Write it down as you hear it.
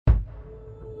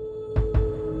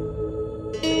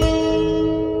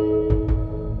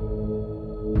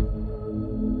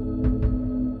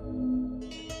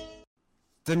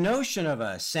The notion of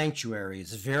a sanctuary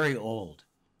is very old,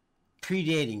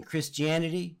 predating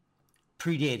Christianity,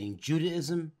 predating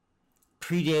Judaism,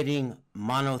 predating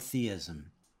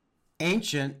monotheism.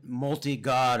 Ancient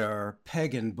multi-god or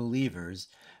pagan believers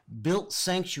built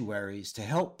sanctuaries to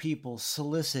help people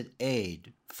solicit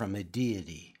aid from a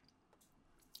deity.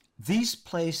 These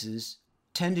places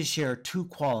tend to share two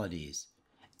qualities: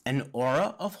 an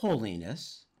aura of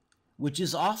holiness, which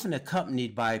is often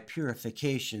accompanied by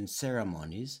purification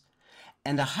ceremonies,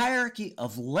 and a hierarchy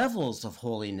of levels of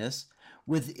holiness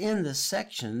within the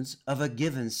sections of a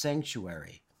given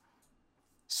sanctuary.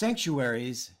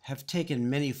 Sanctuaries have taken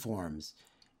many forms,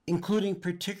 including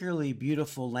particularly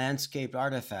beautiful landscaped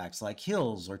artifacts like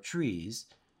hills or trees,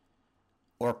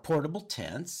 or portable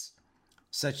tents,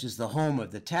 such as the home of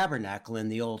the tabernacle in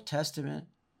the Old Testament,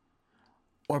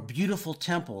 or beautiful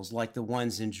temples like the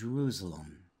ones in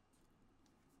Jerusalem.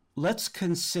 Let's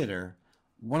consider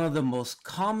one of the most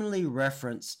commonly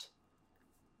references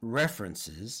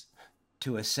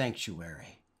to a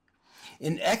sanctuary.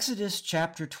 In Exodus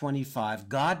chapter 25,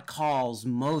 God calls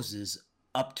Moses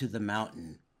up to the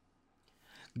mountain.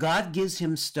 God gives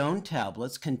him stone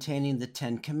tablets containing the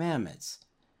Ten Commandments.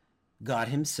 God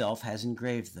himself has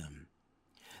engraved them.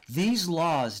 These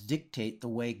laws dictate the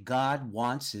way God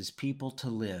wants his people to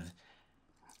live,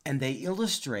 and they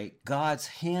illustrate God's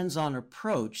hands-on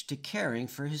approach to caring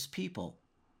for his people.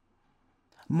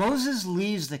 Moses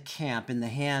leaves the camp in the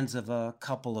hands of a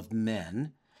couple of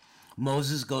men.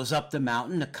 Moses goes up the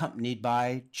mountain accompanied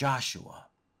by Joshua.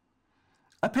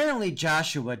 Apparently,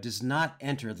 Joshua does not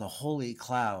enter the holy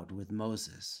cloud with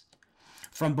Moses.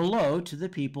 From below, to the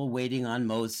people waiting on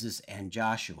Moses and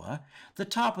Joshua, the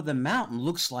top of the mountain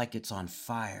looks like it's on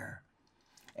fire.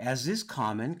 As is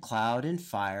common, cloud and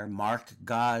fire mark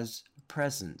God's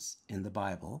presence in the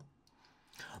Bible.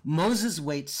 Moses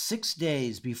waits 6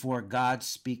 days before God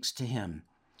speaks to him.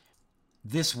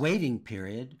 This waiting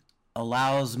period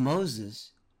allows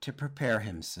Moses to prepare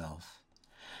himself.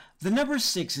 The number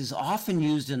 6 is often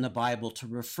used in the Bible to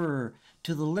refer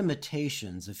to the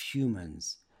limitations of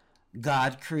humans.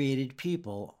 God created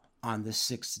people on the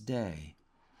 6th day.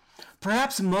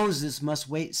 Perhaps Moses must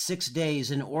wait 6 days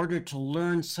in order to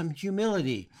learn some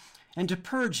humility and to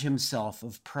purge himself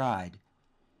of pride.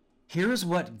 Here is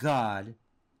what God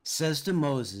says to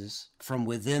Moses from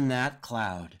within that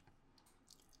cloud.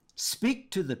 Speak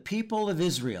to the people of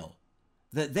Israel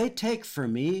that they take for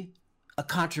me a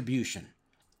contribution.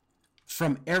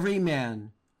 From every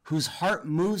man whose heart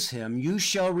moves him, you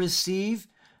shall receive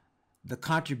the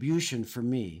contribution for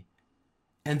me.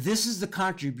 And this is the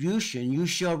contribution you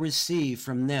shall receive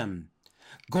from them: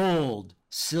 gold,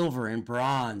 silver, and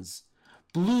bronze,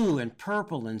 blue and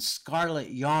purple and scarlet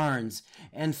yarns,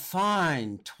 and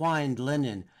fine twined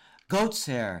linen, goat's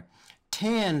hair,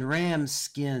 tanned ram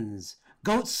skins,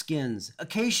 goat skins,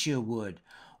 acacia wood,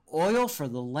 oil for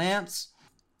the lamps,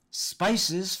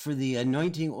 spices for the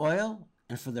anointing oil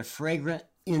and for the fragrant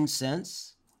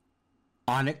incense,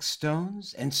 onyx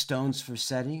stones and stones for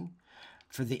setting,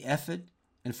 for the ephod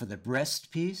and for the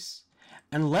breastpiece,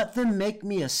 and let them make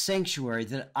me a sanctuary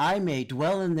that I may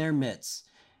dwell in their midst,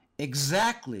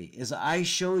 exactly as I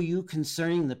show you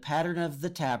concerning the pattern of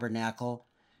the tabernacle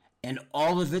and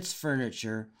all of its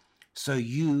furniture, so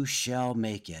you shall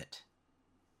make it.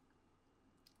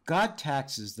 God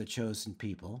taxes the chosen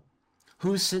people,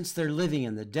 who, since they're living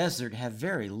in the desert, have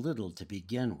very little to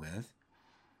begin with.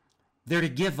 They're to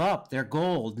give up their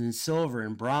gold and silver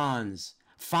and bronze,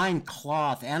 fine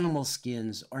cloth, animal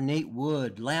skins, ornate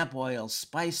wood, lamp oil,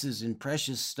 spices, and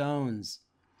precious stones.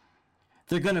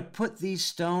 They're going to put these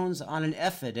stones on an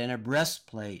ephod and a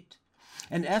breastplate.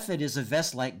 An ephod is a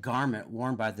vest-like garment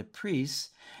worn by the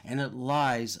priests, and it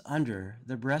lies under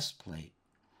the breastplate.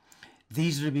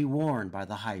 These are to be worn by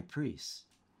the high priest.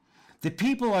 The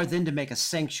people are then to make a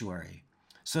sanctuary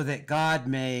so that God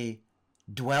may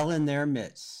dwell in their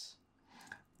midst.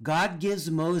 God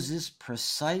gives Moses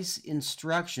precise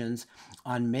instructions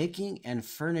on making and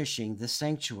furnishing the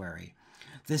sanctuary.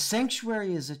 The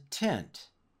sanctuary is a tent,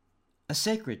 a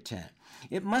sacred tent.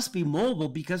 It must be mobile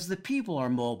because the people are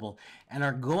mobile and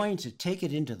are going to take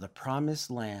it into the promised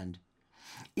land.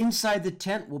 Inside the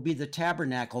tent will be the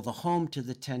tabernacle, the home to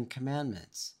the Ten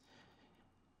Commandments.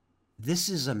 This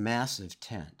is a massive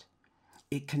tent.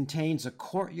 It contains a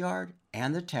courtyard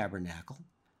and the tabernacle.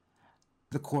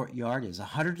 The courtyard is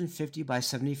 150 by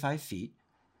 75 feet,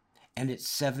 and it's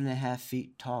 7.5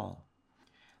 feet tall.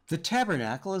 The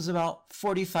tabernacle is about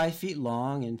 45 feet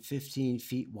long and 15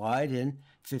 feet wide and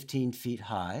 15 feet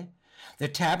high. The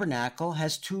tabernacle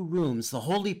has two rooms, the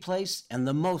holy place and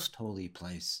the most holy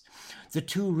place. The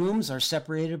two rooms are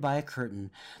separated by a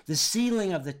curtain. The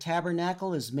ceiling of the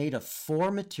tabernacle is made of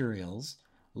 4 materials: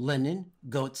 linen,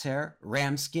 goat's hair,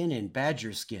 ram skin, and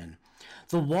badger skin.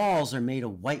 The walls are made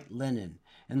of white linen,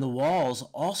 and the walls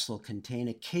also contain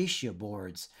acacia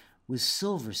boards with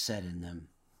silver set in them.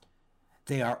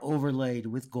 They are overlaid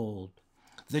with gold.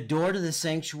 The door to the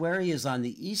sanctuary is on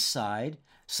the east side,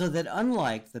 so that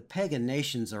unlike the pagan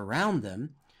nations around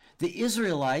them, the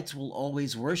Israelites will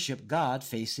always worship God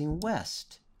facing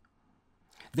west.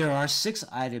 There are 6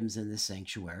 items in the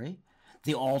sanctuary: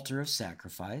 the altar of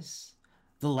sacrifice,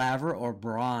 the laver or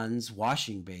bronze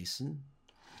washing basin,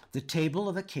 the table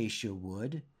of acacia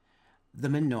wood, the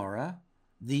menorah,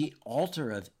 the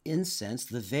altar of incense,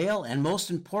 the veil, and most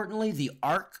importantly, the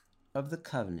Ark of the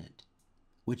Covenant,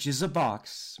 which is a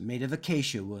box made of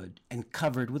acacia wood and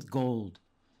covered with gold.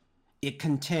 It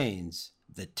contains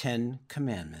the 10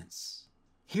 Commandments.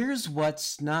 Here's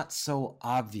what's not so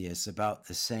obvious about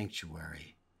the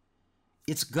sanctuary.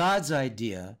 It's God's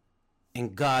idea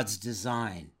and God's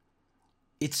design.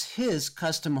 It's his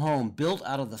custom home built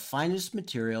out of the finest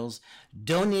materials,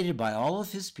 donated by all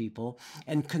of his people,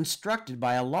 and constructed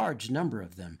by a large number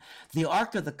of them. The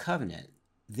Ark of the Covenant,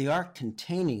 the ark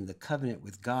containing the covenant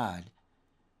with God,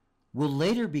 will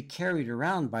later be carried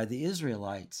around by the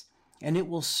Israelites, and it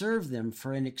will serve them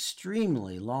for an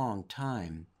extremely long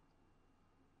time.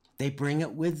 They bring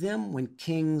it with them when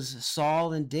Kings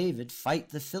Saul and David fight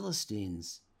the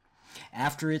Philistines.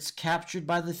 After it's captured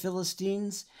by the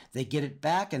Philistines, they get it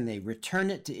back and they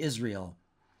return it to Israel.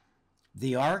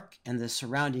 The ark and the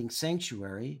surrounding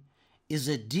sanctuary is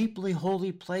a deeply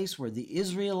holy place where the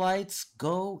Israelites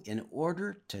go in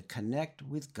order to connect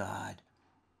with God.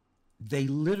 They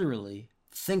literally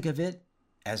think of it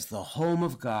as the home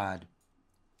of God.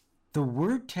 The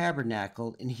word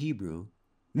tabernacle in Hebrew,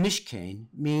 mishkan,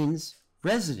 means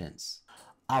residence.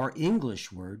 Our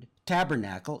English word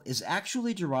tabernacle is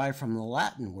actually derived from the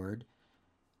Latin word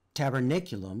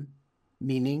tabernaculum,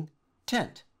 meaning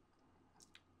tent.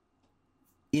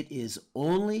 It is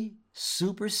only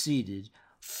superseded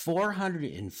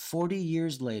 440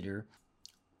 years later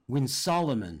when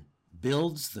Solomon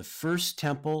builds the first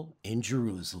temple in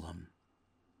Jerusalem.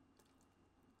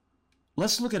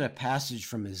 Let's look at a passage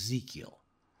from Ezekiel.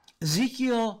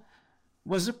 Ezekiel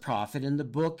was a prophet, and the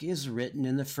book is written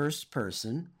in the first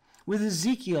person, with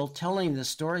Ezekiel telling the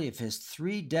story of his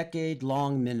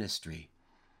 3-decade-long ministry.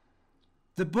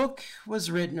 The book was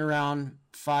written around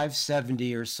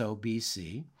 570 or so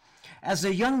BC. As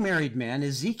a young married man,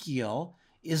 Ezekiel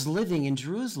is living in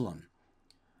Jerusalem.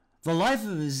 The life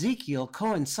of Ezekiel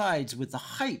coincides with the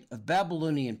height of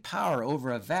Babylonian power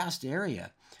over a vast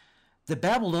area. The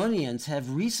Babylonians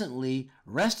have recently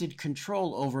wrested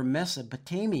control over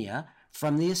Mesopotamia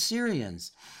from the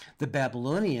Assyrians. The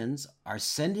Babylonians are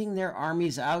sending their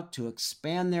armies out to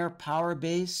expand their power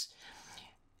base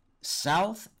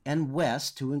south and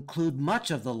west to include much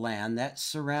of the land that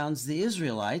surrounds the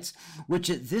Israelites, which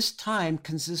at this time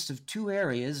consists of 2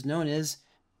 areas known as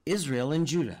Israel and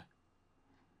Judah.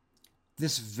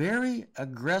 This very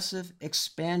aggressive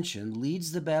expansion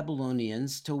leads the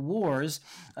Babylonians to wars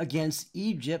against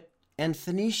Egypt and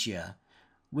Phoenicia,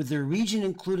 with the region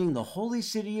including the holy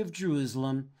city of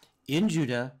Jerusalem in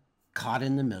Judah caught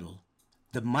in the middle.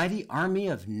 The mighty army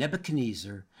of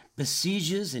Nebuchadnezzar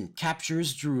besieges and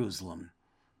captures Jerusalem.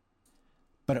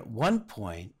 But at one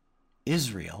point,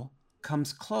 Israel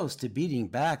comes close to beating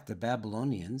back the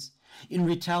Babylonians. In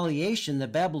retaliation, the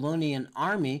Babylonian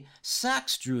army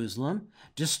sacks Jerusalem,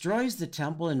 destroys the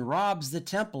temple, and robs the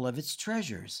temple of its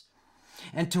treasures.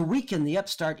 And to weaken the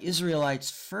upstart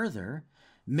Israelites further,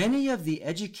 many of the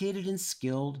educated and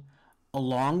skilled,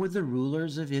 along with the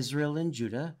rulers of Israel and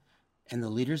Judah and the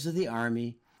leaders of the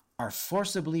army, are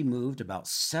forcibly moved about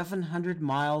 700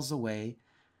 miles away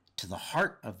to the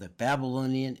heart of the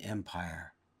Babylonian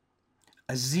Empire.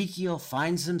 Ezekiel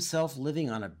finds himself living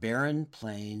on a barren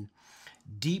plain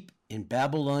deep in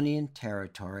Babylonian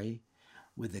territory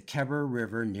with the Kebar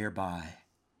River nearby.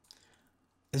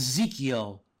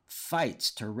 Ezekiel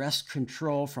fights to wrest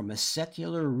control from a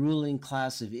secular ruling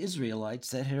class of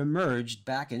Israelites that had emerged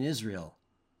back in Israel.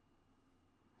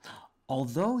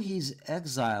 Although he's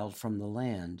exiled from the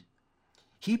land,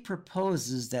 he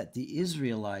proposes that the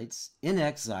Israelites in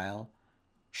exile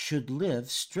should live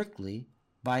strictly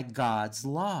by God's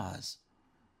laws.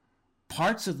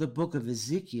 Parts of the book of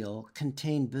Ezekiel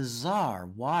contain bizarre,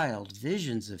 wild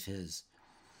visions of his.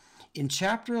 In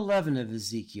chapter 11 of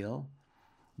Ezekiel,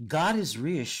 God is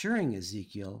reassuring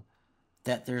Ezekiel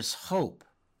that there's hope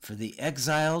for the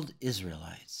exiled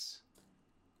Israelites.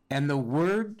 And the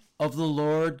word of the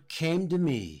Lord came to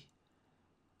me.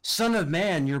 Son of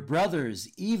man, your brothers,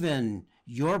 even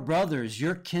your brothers,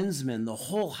 your kinsmen, the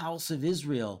whole house of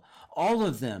Israel, all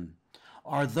of them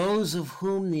are those of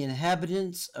whom the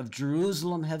inhabitants of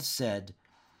Jerusalem have said,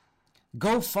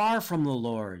 Go far from the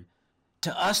Lord.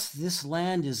 To us this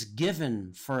land is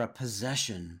given for a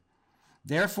possession.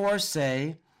 Therefore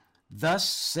say, Thus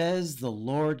says the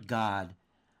Lord God,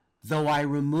 Though I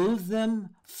remove them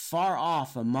far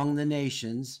off among the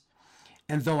nations,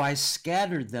 and though I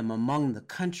scattered them among the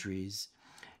countries,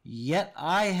 yet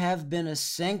I have been a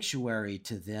sanctuary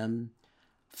to them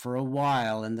for a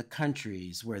while in the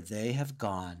countries where they have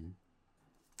gone.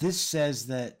 This says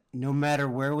that no matter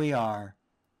where we are,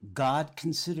 God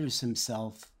considers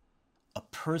himself a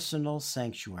personal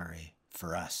sanctuary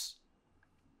for us.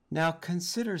 Now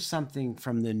consider something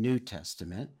from the New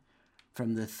Testament,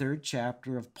 from the 3rd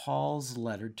chapter of Paul's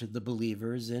letter to the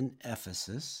believers in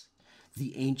Ephesus,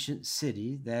 the ancient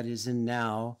city that is in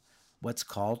now what's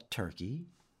called Turkey.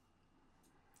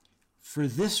 For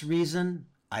this reason,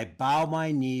 I bow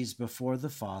my knees before the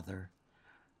Father,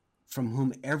 from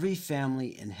whom every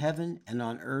family in heaven and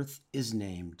on earth is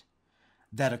named,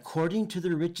 that according to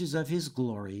the riches of his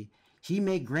glory, he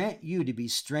may grant you to be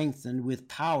strengthened with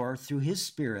power through his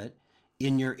Spirit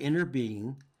in your inner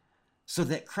being, so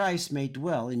that Christ may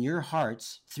dwell in your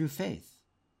hearts through faith.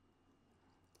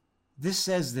 This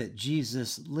says that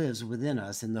Jesus lives within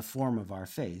us in the form of our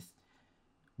faith.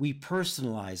 We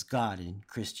personalize God in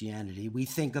Christianity. We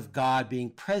think of God being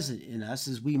present in us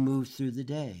as we move through the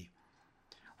day.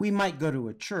 We might go to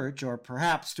a church or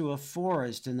perhaps to a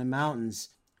forest in the mountains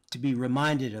to be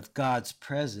reminded of God's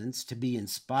presence, to be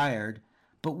inspired,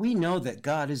 but we know that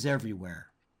God is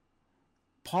everywhere.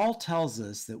 Paul tells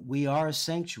us that we are a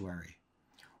sanctuary.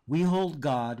 We hold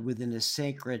God within a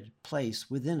sacred place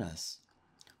within us.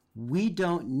 We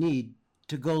don't need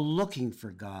to go looking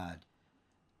for God.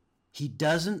 He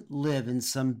doesn't live in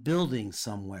some building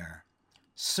somewhere,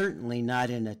 certainly not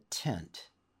in a tent.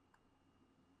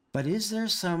 But is there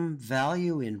some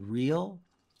value in real,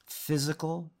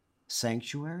 physical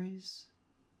sanctuaries?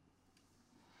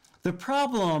 The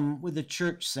problem with a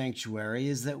church sanctuary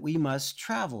is that we must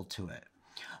travel to it.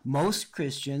 Most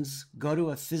Christians go to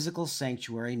a physical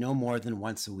sanctuary no more than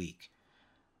once a week.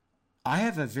 I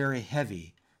have a very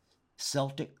heavy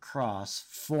Celtic cross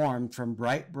formed from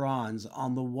bright bronze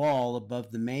on the wall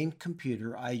above the main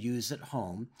computer I use at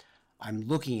home. I'm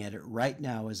looking at it right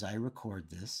now as I record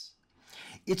this.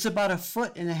 It's about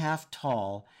 1.5 feet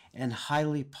tall and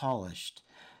highly polished.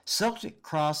 Celtic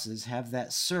crosses have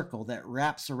that circle that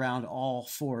wraps around all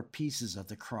 4 pieces of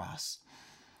the cross.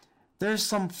 There's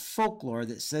some folklore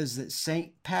that says that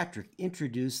St. Patrick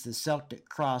introduced the Celtic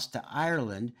cross to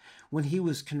Ireland when he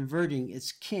was converting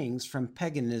its kings from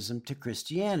paganism to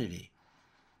Christianity.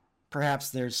 Perhaps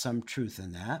there's some truth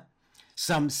in that.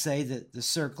 Some say that the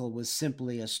circle was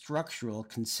simply a structural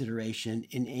consideration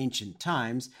in ancient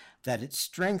times, that it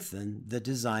strengthened the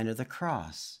design of the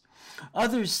cross.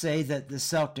 Others say that the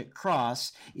Celtic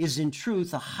cross is in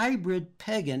truth a hybrid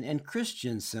pagan and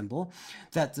Christian symbol,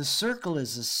 that the circle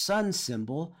is a sun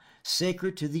symbol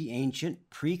sacred to the ancient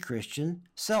pre-Christian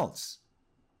Celts.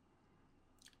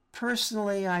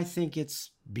 Personally, I think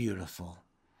it's beautiful.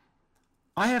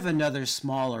 I have another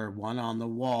smaller one on the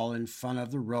wall in front of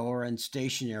the rower and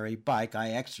stationary bike I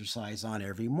exercise on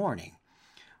every morning.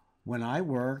 When I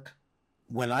work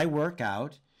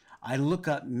out, I look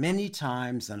up many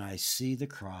times and I see the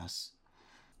cross.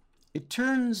 It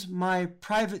turns my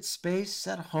private space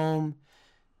at home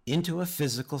into a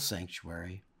physical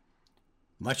sanctuary,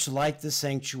 much like the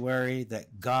sanctuary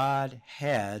that God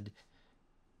had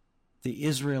the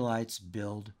Israelites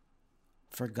build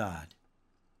for God.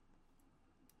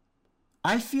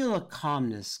 I feel a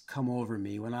calmness come over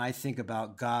me when I think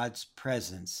about God's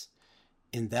presence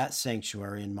in that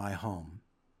sanctuary in my home.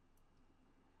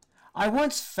 I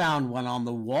once found one on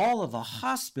the wall of a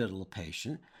hospital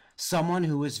patient, someone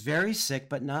who was very sick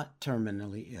but not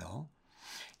terminally ill.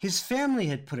 His family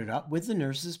had put it up with the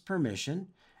nurse's permission,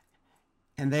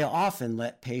 and they often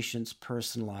let patients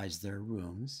personalize their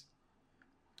rooms.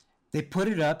 They put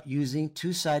it up using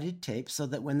 2-sided tape so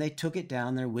that when they took it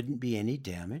down, there wouldn't be any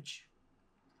damage.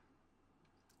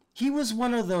 He was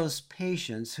one of those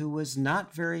patients who was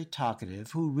not very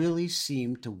talkative, who really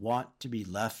seemed to want to be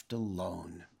left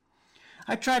alone.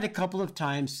 I tried a couple of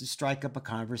times to strike up a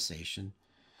conversation.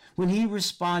 When he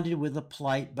responded with a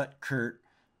polite but curt,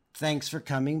 "Thanks for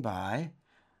coming by,"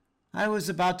 I was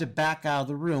about to back out of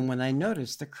the room when I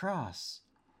noticed the cross.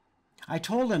 I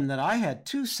told him that I had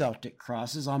 2 Celtic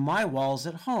crosses on my walls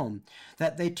at home,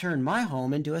 that they turned my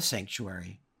home into a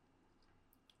sanctuary.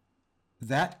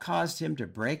 That caused him to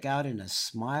break out in a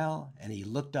smile, and he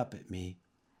looked up at me.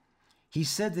 He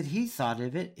said that he thought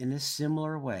of it in a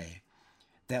similar way,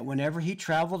 that whenever he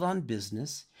traveled on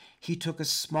business, he took a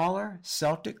smaller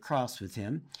Celtic cross with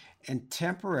him and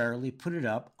temporarily put it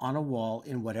up on a wall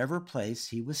in whatever place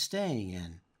he was staying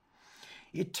in.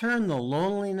 It turned the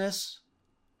loneliness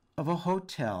of a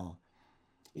hotel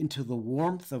into the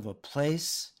warmth of a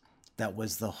place that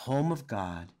was the home of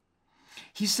God.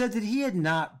 He said that he had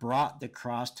not brought the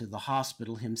cross to the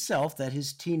hospital himself, that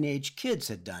his teenage kids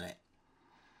had done it.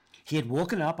 He had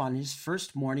woken up on his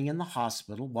first morning in the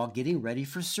hospital while getting ready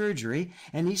for surgery,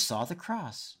 and he saw the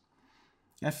cross.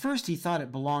 At first he thought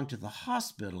it belonged to the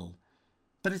hospital,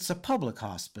 but it's a public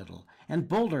hospital, and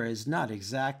Boulder is not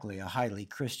exactly a highly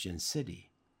Christian city.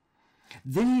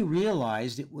 Then he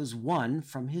realized it was one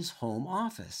from his home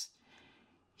office.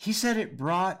 He said it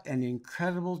brought an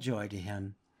incredible joy to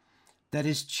him that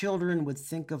his children would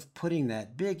think of putting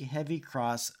that big, heavy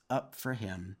cross up for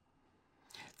him.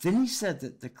 Then he said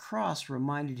that the cross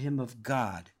reminded him of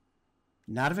God,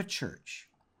 not of a church.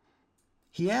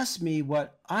 He asked me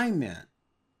what I meant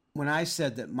when I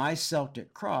said that my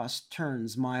Celtic cross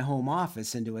turns my home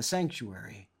office into a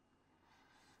sanctuary.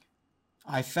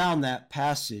 I found that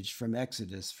passage from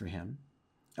Exodus for him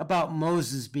about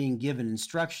Moses being given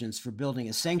instructions for building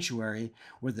a sanctuary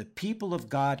where the people of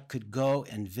God could go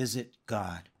and visit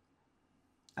God.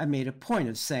 I made a point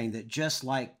of saying that just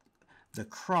like the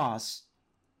cross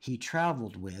he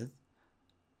traveled with,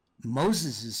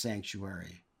 Moses'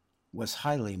 sanctuary was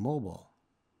highly mobile.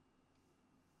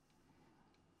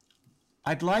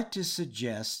 I'd like to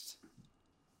suggest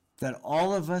that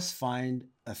all of us find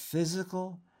a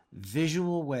physical,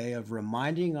 visual way of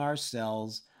reminding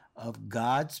ourselves of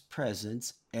God's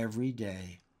presence every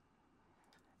day.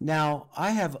 Now,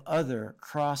 I have other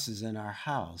crosses in our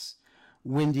house.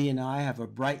 Wendy and I have a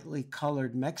brightly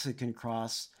colored Mexican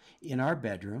cross in our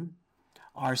bedroom.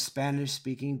 Our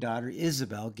Spanish-speaking daughter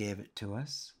Isabel gave it to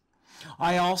us.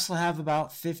 I also have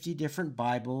about 50 different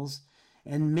Bibles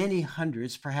and many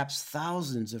hundreds, perhaps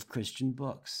thousands of Christian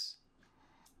books.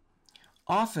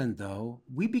 Often, though,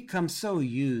 we become so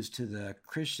used to the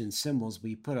Christian symbols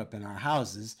we put up in our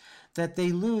houses that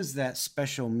they lose that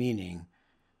special meaning.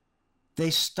 They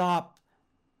stop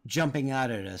jumping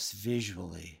out at us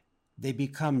visually. They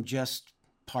become just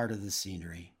part of the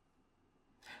scenery.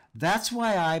 That's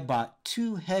why I bought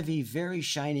 2 heavy, very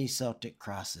shiny Celtic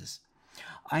crosses.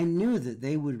 I knew that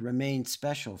they would remain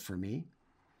special for me,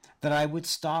 that I would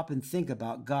stop and think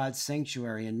about God's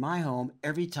sanctuary in my home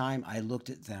every time I looked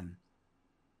at them.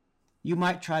 You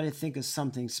might try to think of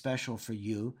something special for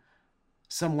you,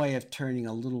 some way of turning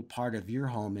a little part of your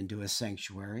home into a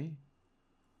sanctuary.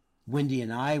 Wendy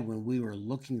and I, when we were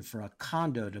looking for a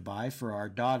condo to buy for our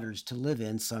daughters to live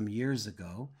in some years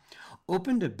ago,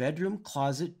 opened a bedroom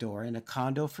closet door in a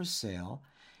condo for sale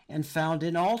and found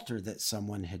an altar that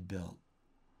someone had built.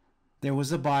 There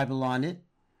was a Bible on it,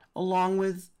 along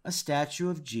with a statue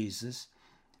of Jesus,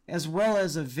 as well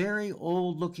as a very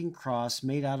old-looking cross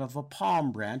made out of a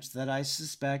palm branch that I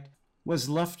suspect was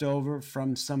left over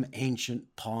from some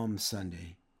ancient Palm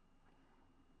Sunday.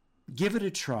 Give it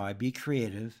a try. Be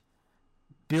creative.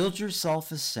 Build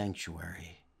yourself a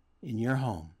sanctuary in your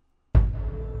home.